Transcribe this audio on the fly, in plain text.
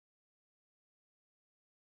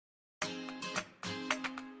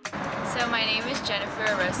Jennifer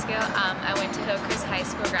Orozco. I went to Hillcrest High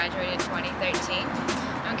School, graduated in 2013.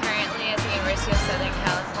 I'm currently at the University of Southern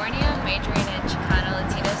California, majoring in Chicano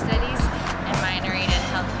Latino Studies and minoring in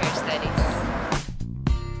Healthcare Studies.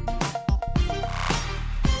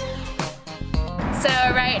 So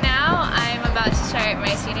right now, I'm about to start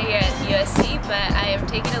my senior year at USC, but I am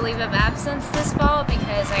taking a leave of absence this fall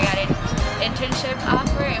because I got an internship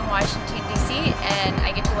offer in Washington, D.C., and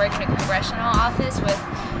I get to work in a congressional office with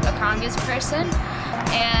a congressperson.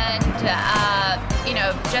 And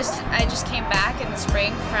I just came back in the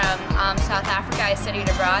spring from South Africa. I studied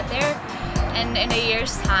abroad there, and in a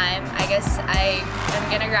year's time, I guess I am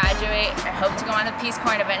going to graduate. I hope to go on the Peace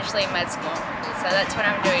Corps and eventually med school. So that's what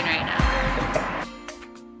I'm doing right now.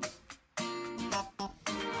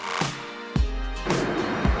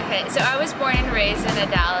 Okay, so I was born and raised in a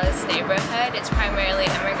Dallas neighborhood. It's primarily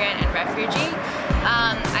immigrant and refugee.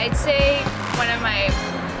 I'd say one of my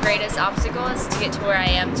greatest obstacles to get to where I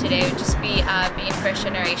am today would just be being first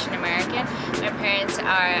generation American. My parents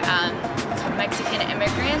are Mexican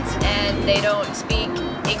immigrants and they don't speak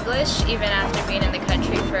English even after being in the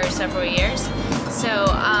country for several years. So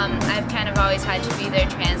I've kind of always had to be their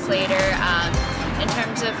translator. In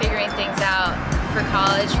terms of figuring things out for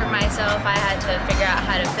college for myself, I had to figure out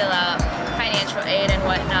how to fill out financial aid and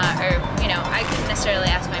whatnot, or I couldn't necessarily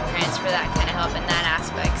ask my parents for that kind of help in that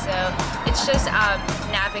aspect. So it's just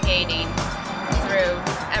navigating through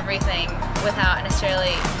everything without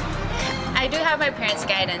necessarily. I do have my parents'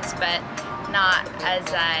 guidance, but not as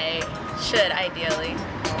I should ideally.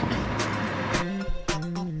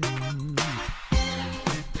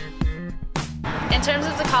 In terms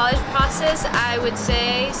of the college process, I would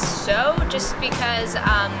say so, just because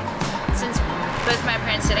since both my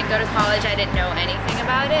parents didn't go to college, I didn't know anything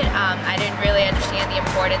about it. I didn't really understand the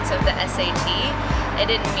importance of the SAT. It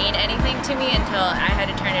didn't mean anything to me until I had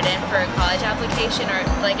to turn it in for a college application, or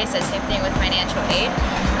like I said, same thing with financial aid.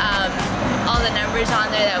 All the numbers on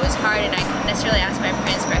there, that was hard, and I couldn't necessarily ask my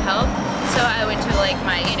parents for help. So I went to like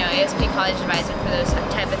my ASP college advisor for those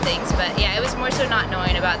type of things. But yeah, it was more so not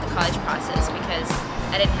knowing about the college process because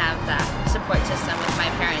I didn't have that support system with my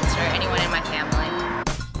parents or anyone in my family.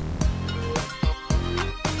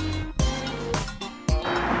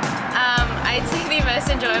 I'd say the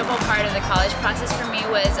most enjoyable part of the college process for me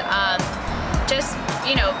was just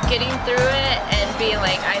getting through it and being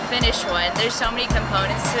like, I finished one. There's so many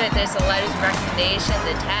components to it. There's the letters of recommendation,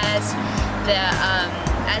 the test, the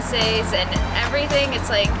essays, and everything.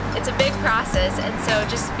 It's like, it's a big process, and so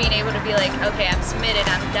just being able to be like, okay, I'm submitted,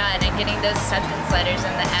 I'm done, and getting those acceptance letters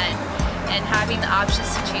in the end and having the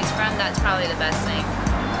options to choose from, that's probably the best thing.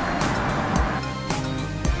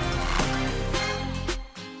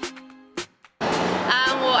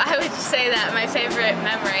 I would say that my favorite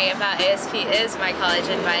memory about ASP is my college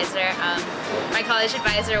advisor. My college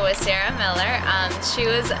advisor was Sarah Miller. She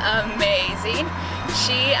was amazing.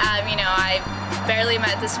 I barely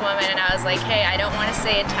met this woman and I was like, hey, I don't want to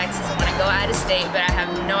stay in Texas. I want to go out of state, but I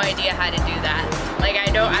have no idea how to do that. Like,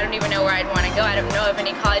 I don't even know where I'd want to go. I don't know of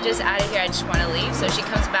any colleges out of here. I just want to leave. So she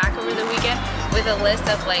comes back over the weekend with a list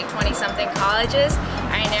of like 20-something colleges.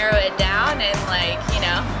 I narrow it down and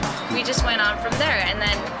we just went on from there. And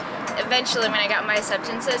then eventually when I got my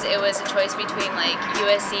acceptances, it was a choice between like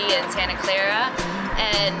USC and Santa Clara.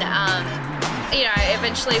 And I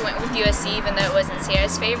eventually went with USC even though it wasn't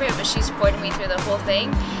Sarah's favorite, but she supported me through the whole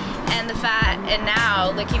thing. And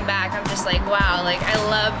now looking back, I'm just like, wow, like I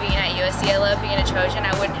love being at USC, I love being a Trojan.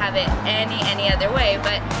 I wouldn't have it any other way.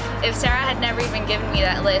 But if Sarah had never even given me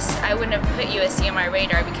that list, I wouldn't have put USC on my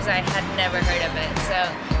radar because I had never heard of it. So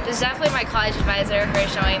there's definitely my college advisor, her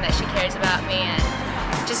showing that she cares about me and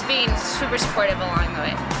just being super supportive along the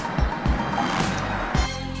way.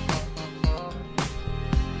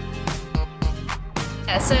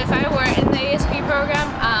 Yeah, so if I weren't in the ASP program,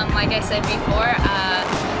 like I said before,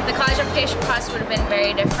 the college application process would have been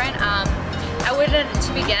very different. I wouldn't,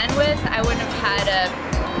 to begin with, I wouldn't have had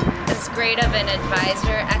as great of an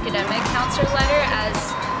advisor, academic counselor letter as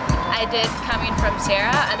I did coming from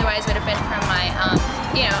Sarah. Otherwise, it would have been from my,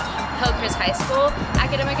 Hillcrest High School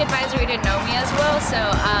academic advisor who didn't know me as well. So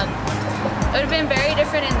it would have been very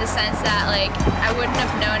different in the sense that I wouldn't have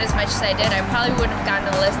known as much as I did. I probably wouldn't have gotten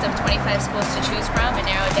a list of 25 schools to choose from and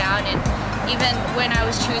narrow down. And even when I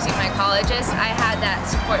was choosing my colleges, I had that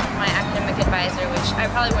support from my academic advisor, which I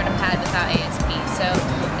probably wouldn't have had without ASP. So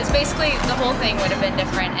it's basically, the whole thing would have been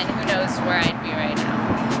different, and who knows where I'd be right now.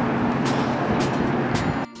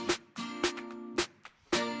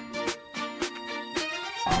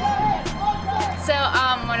 So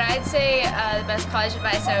what I'd say the best college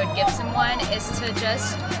advice I would give someone is to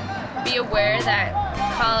just be aware that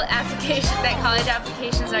college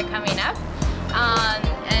applications are coming up.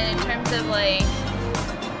 And in terms of like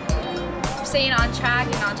staying on track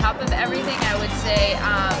and on top of everything, I would say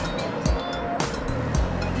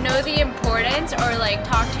know the importance, or like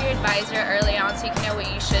talk to your advisor early on so you can know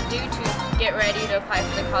what you should do to get ready to apply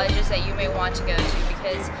for the colleges that you may want to go to,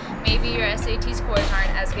 because maybe your SAT scores aren't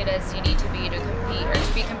as good as you need to be to compete or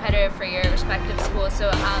to be competitive for your respective schools. So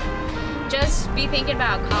just be thinking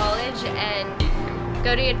about college and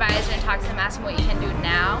go to your advisor and talk to them, ask them what you can do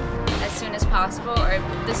now as soon as possible, or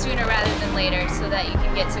the sooner rather than later, so that you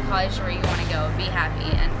can get to college where you want to go, be happy,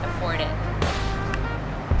 and afford it.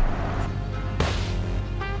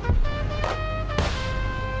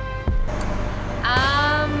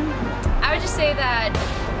 I would just say that,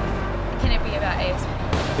 can it be about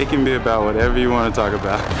ASP? It can be about whatever you want to talk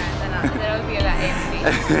about. Okay, then it would be about ASP.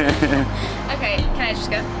 Okay, can I just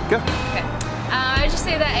go? Go. Okay. I would just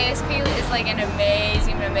say that ASP is like an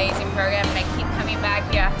amazing program, and I keep coming back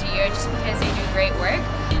year after year just because they do great work.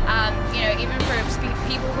 You know, even for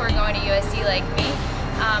people who are going to USC like me,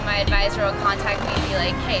 my advisor will contact me and be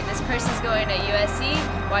like, hey, this person's going to USC,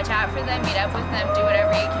 watch out for them, meet up with them, do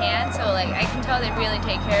whatever you can. So like, I can tell they really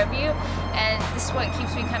take care of you, and this is what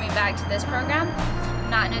keeps me coming back to this program.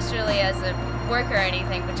 Not necessarily as a worker or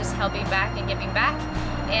anything, but just helping back and giving back.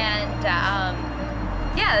 And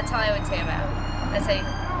yeah, that's all I would say about it. That's how you,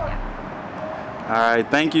 yeah. All right,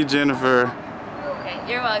 thank you, Jennifer. Okay,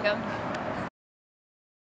 you're welcome.